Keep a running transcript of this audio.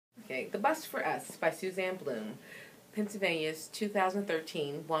Okay, The Bus for Us by Suzanne Bloom, Pennsylvania's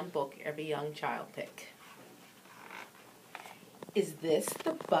 2013 One Book Every Young Child pick. Is this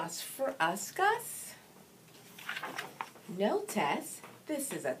the bus for us, Gus? No, Tess.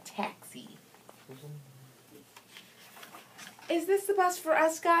 This is a taxi. Is this the bus for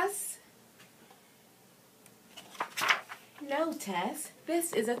us, Gus? No, Tess.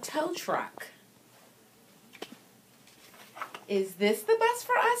 This is a tow truck. Is this the bus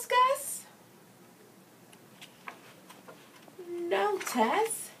for us, Gus? No,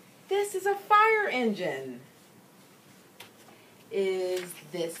 Tess. This is a fire engine. Is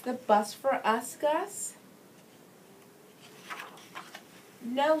this the bus for us, Gus?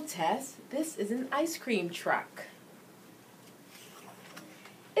 No, Tess. This is an ice cream truck.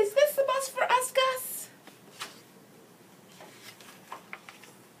 Is this the bus for us, Gus?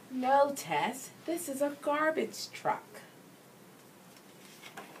 No, Tess. This is a garbage truck.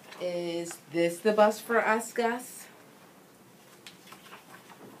 Is this the bus for us, Gus?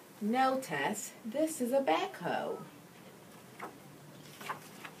 No, Tess. This is a backhoe.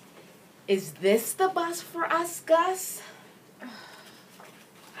 Is this the bus for us, Gus?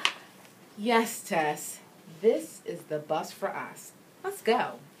 Yes, Tess. This is the bus for us. Let's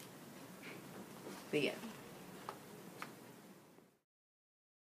go. The end.